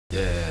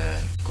Yeah,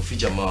 Kofi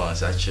Jamar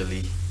is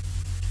actually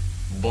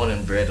born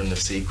and bred on the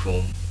sake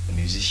home, a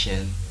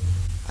musician.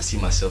 I see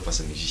myself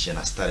as a musician.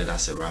 I started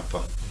as a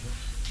rapper,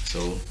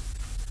 so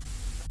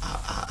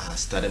I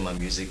started my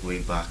music way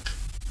back.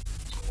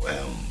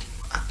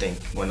 I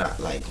think when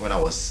I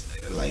was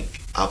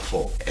like up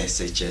for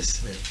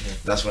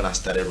SHS, that's when I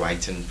started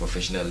writing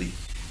professionally,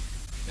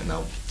 and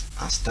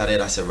I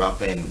started as a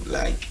rapper and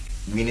like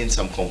winning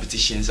some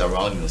competitions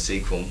around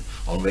Sekom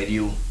on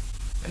radio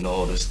and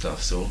all those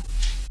stuff. So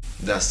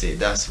that's it.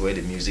 That's where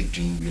the music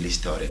dream really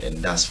started, and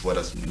that's what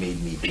has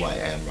made me who I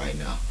am right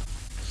now.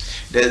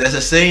 There's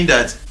a saying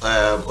that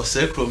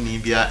Osekro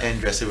Mibia and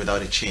dress it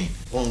without a chain.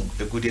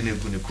 A good in a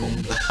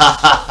good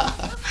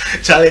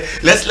Charlie,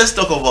 let's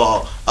talk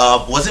about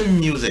was it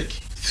music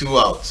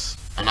throughout?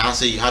 And I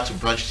say you had to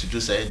branch to do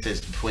certain things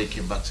before you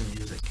came back to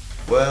music.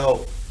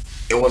 Well,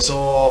 it was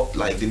all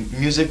like the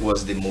music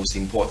was the most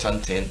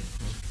important thing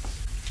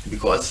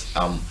because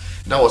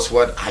that was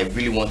what I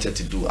really wanted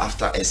to do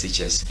after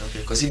SHS.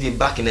 Because even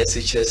back in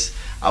SHS,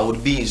 I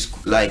would be in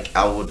school, like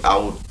I would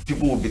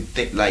people would be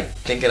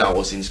thinking I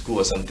was in school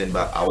or something,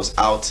 but I was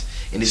out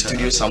in the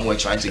studio somewhere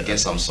trying to get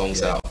some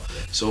songs out.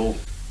 So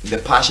the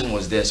passion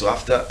was there. So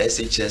after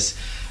SHS,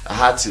 I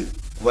had to,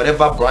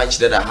 whatever branch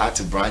that I had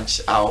to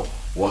branch out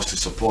was to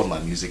support my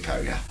music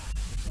career.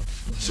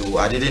 So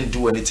I didn't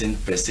do anything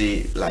per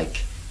se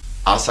like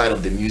outside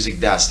of the music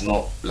that's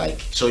not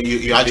like. So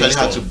you actually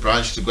had to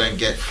branch to go and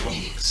get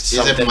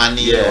either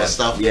money or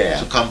stuff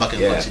to come back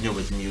and continue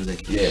with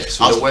music. Yeah,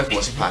 so the work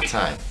was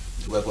part-time.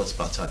 Work was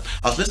part-time.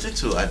 I was listening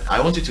to,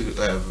 I wanted to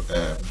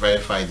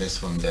verify this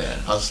from there.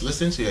 I was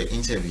listening to your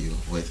interview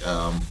with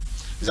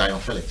Zion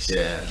Felix.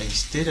 Yeah. And he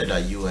stated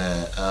that you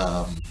were,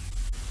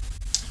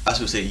 as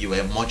we say, you were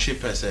a mortuary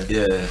person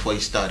before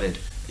you started.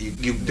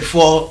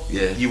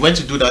 You went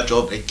to do that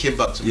job and came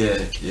back to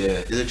music.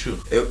 Is it true?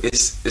 It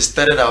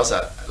started out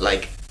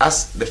like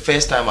as the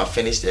first time I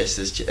finished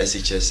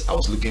SHS, I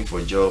was looking for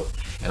a job,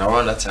 and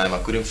around that time I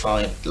couldn't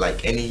find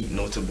like any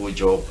notable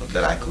job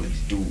that I could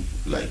do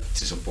like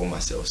to support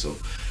myself. So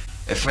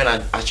a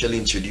friend actually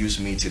introduced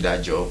me to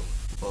that job.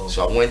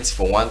 So I went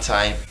for one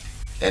time,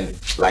 and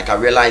like I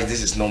realized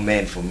this is not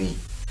meant for me.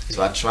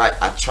 So I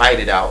tried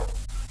it out,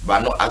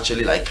 but not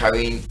actually like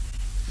carrying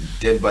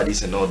dead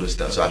bodies and all those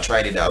stuff. So I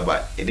tried it out,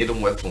 but it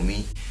didn't work for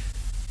me.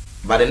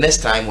 But the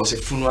next time was a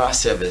funeral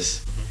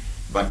service,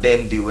 but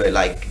then they were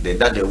like the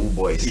Woo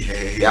boys.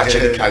 They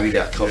actually carried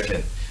their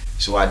coffin.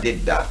 So I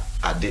did that.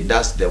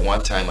 That's the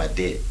one time I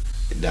did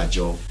that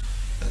job,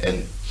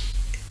 and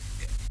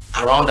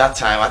around that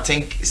time I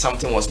think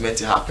something was meant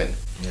to happen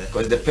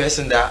because the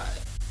person that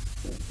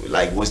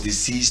like was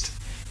deceased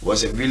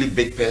was a really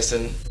big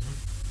person.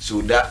 So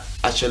that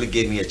actually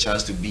gave me a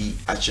chance to be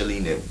actually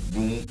in a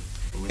room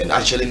and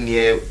actually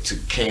near to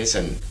Kings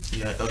and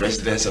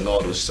residents and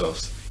all those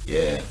stuff.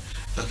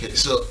 Okay,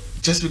 so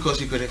just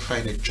because you couldn't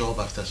find a job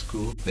after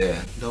school,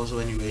 that was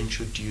when you were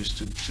introduced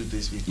to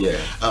this video.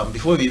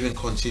 Before we even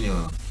continue,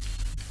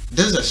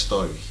 this is a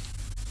story.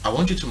 I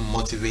want you to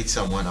motivate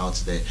someone out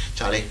there.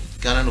 Charlie,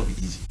 Ghana will be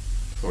easy.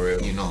 For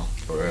real. You know.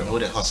 For real. You know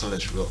the hustle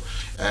is real.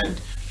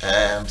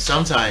 And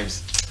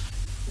sometimes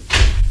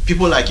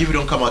people like if you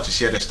don't come out to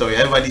share the story,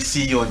 everybody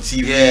see you on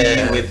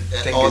TV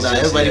with all that.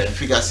 Everybody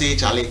figure, say,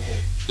 Charlie,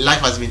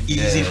 life has been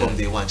easy from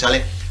day one.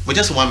 Charlie, but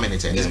just 1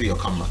 minute, and this will be your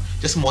camera.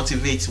 Just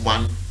motivate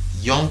one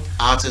young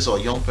artist or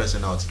young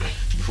person out there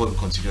before we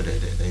continue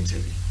the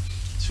interview.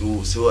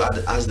 So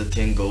as the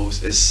thing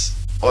goes, it's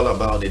all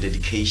about the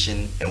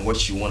dedication and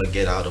what you want to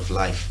get out of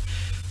life.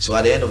 So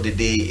at the end of the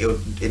day,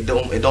 it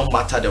don't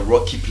matter the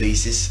rocky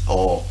places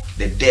or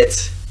the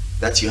depth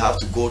that you have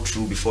to go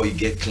through before you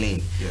get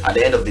clean. At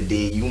the end of the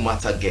day, you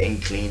matter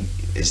getting clean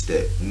is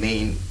the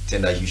main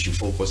thing that you should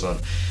focus on.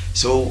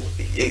 So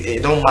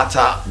it don't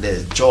matter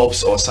the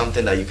jobs or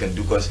something that you can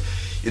do, because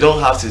you don't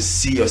have to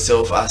see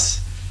yourself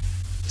as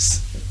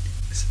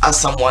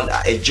someone.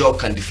 A job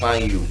can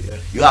define you.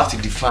 You have to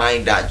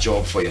define that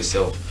job for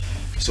yourself.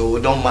 So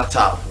it don't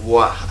matter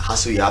what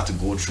hassle you have to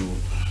go through.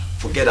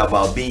 Forget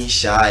about being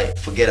shy,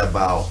 forget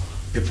about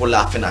people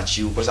laughing at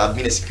you, because I've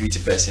been a security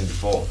person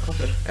before.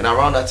 And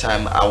around that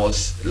time I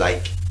was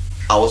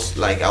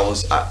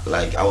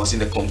in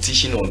the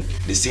competition on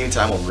the same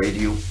time on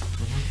radio.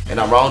 And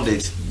around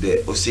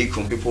the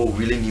Osekron, people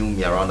really knew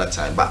me around that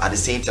time, but at the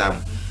same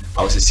time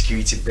I was a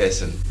security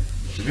person.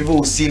 So people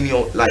would see me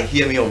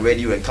hear me on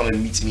radio and come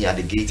and meet me at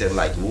the gate and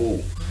like,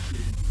 whoa,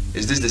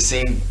 is this the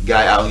same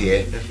guy out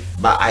here?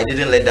 But I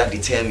didn't let that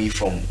deter me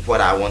from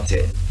what I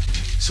wanted.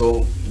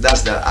 So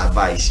that's the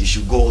advice. You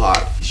should go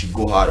hard. You should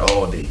go hard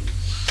all day.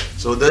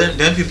 So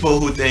then people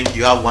who think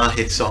you have one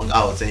hit song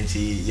out and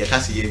you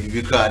can't see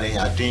you crowd and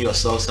you're doing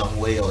yourself some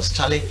way else.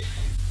 Charlie,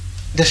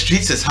 the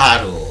streets is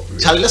hard.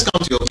 Charlie, let's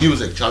come to your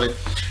music, Charlie.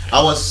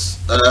 I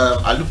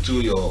looked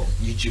through your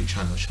YouTube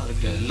channel, Charlie.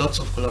 There are lots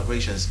of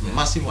collaborations,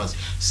 massive ones.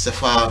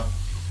 Safa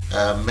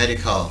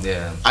Medical,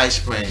 Ice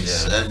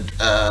Prince, and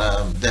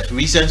that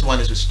recent one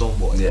is with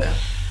Stonebwoy.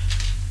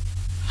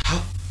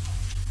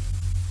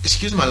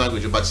 Excuse my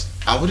language, but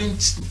I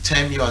wouldn't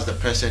term you as the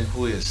person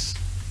who is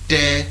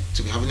there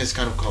to be having this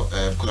kind of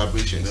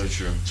collaboration. No,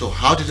 true. So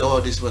how did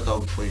all this work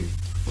out for you?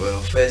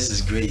 Well, first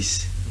is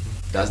grace.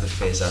 That's the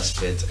first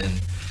aspect, and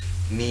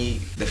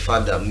the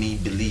fact that me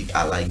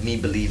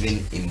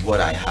believing in what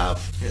I have,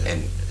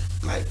 and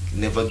like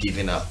never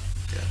giving up.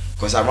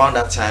 Because around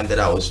that time that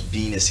I was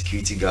being a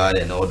security guard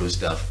and all those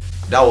stuff,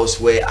 that was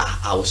where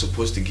I was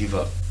supposed to give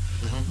up.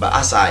 But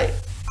as I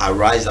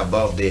rise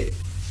above this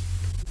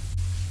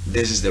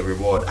is the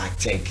reward. I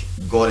think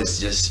God is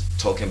just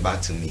talking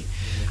back to me.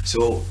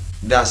 So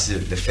that's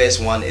it. The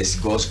first one is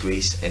God's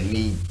grace and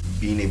me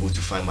being able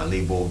to find my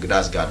label.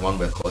 That's God One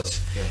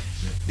Records.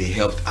 They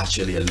helped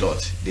actually a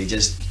lot. They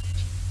just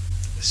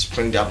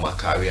springed up my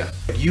career.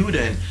 You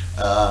then,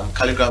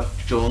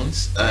 Calligraph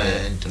Jones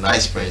and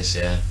Nice Prince,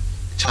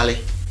 Charlie.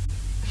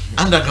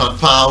 Underground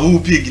power, who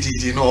picked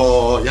it? You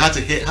know, you had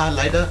to hit her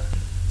like that.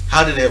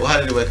 How did it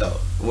work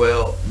out?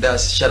 Well,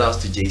 that's shout outs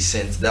to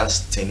Jason.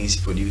 That's tennis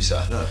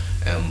producer.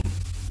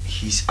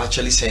 He's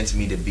actually sent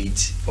me the beat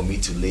for me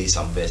to lay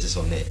some verses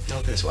on it.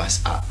 So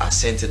I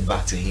sent it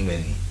back to him,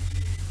 and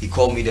he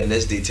called me the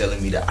next day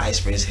telling me that Ice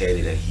Prince heard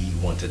it and he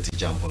wanted to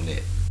jump on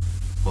it.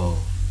 Wow.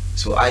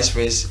 So Ice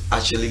Prince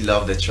actually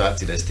loved the track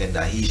to the extent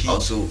that he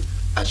also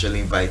actually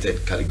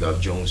invited Calligraph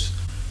Jones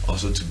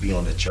also to be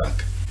on the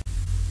track.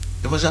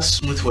 It was just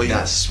smooth for you.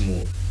 That's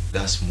smooth.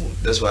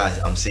 That's why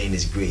I'm saying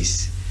it's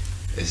grace.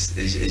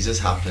 It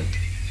just happened.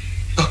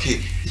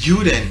 Okay,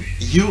 you and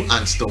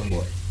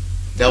Stonebwoy.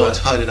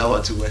 How did that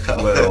want to work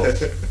out? Well,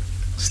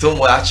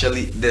 Stonebwoy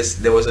actually,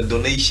 there was a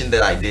donation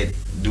that I did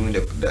during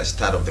the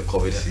start of the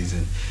COVID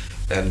season,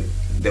 and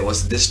there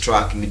was this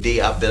track Me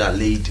Dey Up that I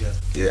laid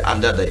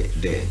under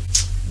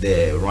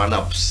the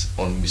run-ups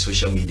on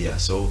social media.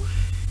 So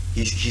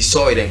he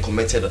saw it and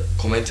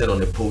commented on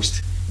the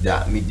post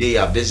that Me Dey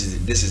Up, this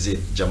is it,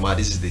 Jamar,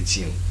 this is the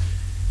tune.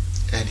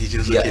 And he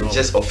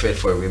just offered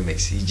for a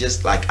remix. He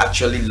just like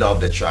actually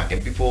loved the track,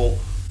 and people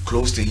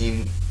close to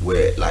him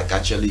were like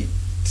actually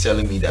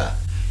telling me that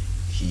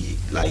he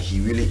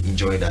really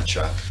enjoyed that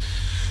track.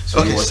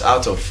 So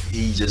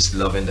he just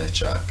loving that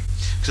track.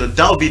 So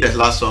that will be the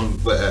last song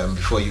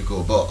before you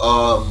go. But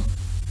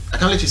I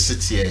can't let you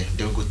sit here.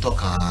 Then we go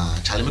talk.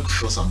 Charlie, make you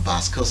feel some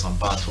bars, kill some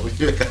bars for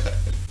you.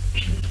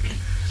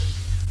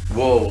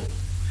 Whoa.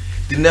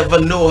 They never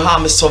know how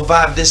I'ma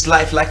survive this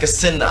life like a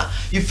sinner.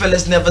 You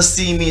fellas never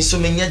see me, so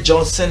me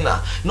John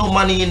Cena. No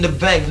money in the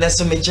bank,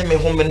 that's me Jimmy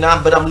home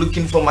now, but I'm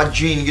looking for my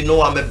dream. You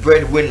know I'm a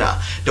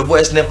breadwinner. The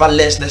boys never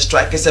less, the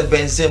strike is a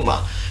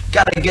Benzema.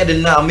 Gotta get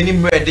it now,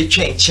 minimum they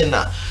change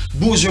china.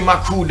 Booze with my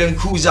crew, then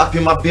cruise up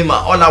in my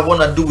bimmer. All I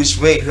wanna do is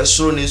raid her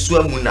soul in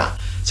Swamuna.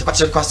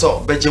 Sepache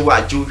kwaso,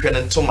 bejewa, Jew,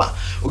 and Toma.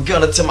 We're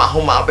gonna tell my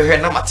home, I'll be here,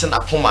 Namatana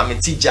Poma, and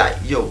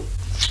TJ, yo.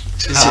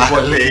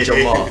 Charlie,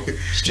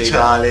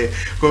 Charlie.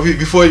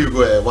 Before you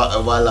go,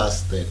 one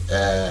last thing.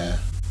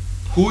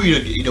 Who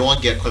you don't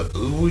want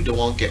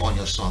get on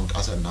your song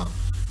as of now?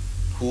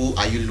 Who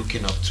are you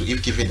looking up to?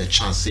 If given the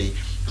chance, say,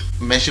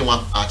 mention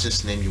one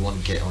artist's name you want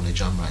to get on the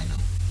drum right now.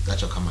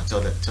 That's your comment. Tell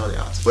the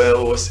artist.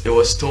 Well, it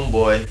was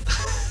Stonebwoy.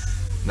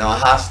 Now I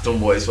have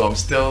Stonebwoy, so I'm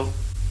still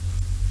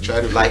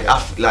trying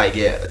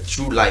to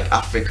true like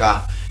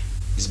Africa.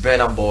 It's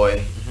Burna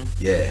Boy.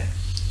 Yeah.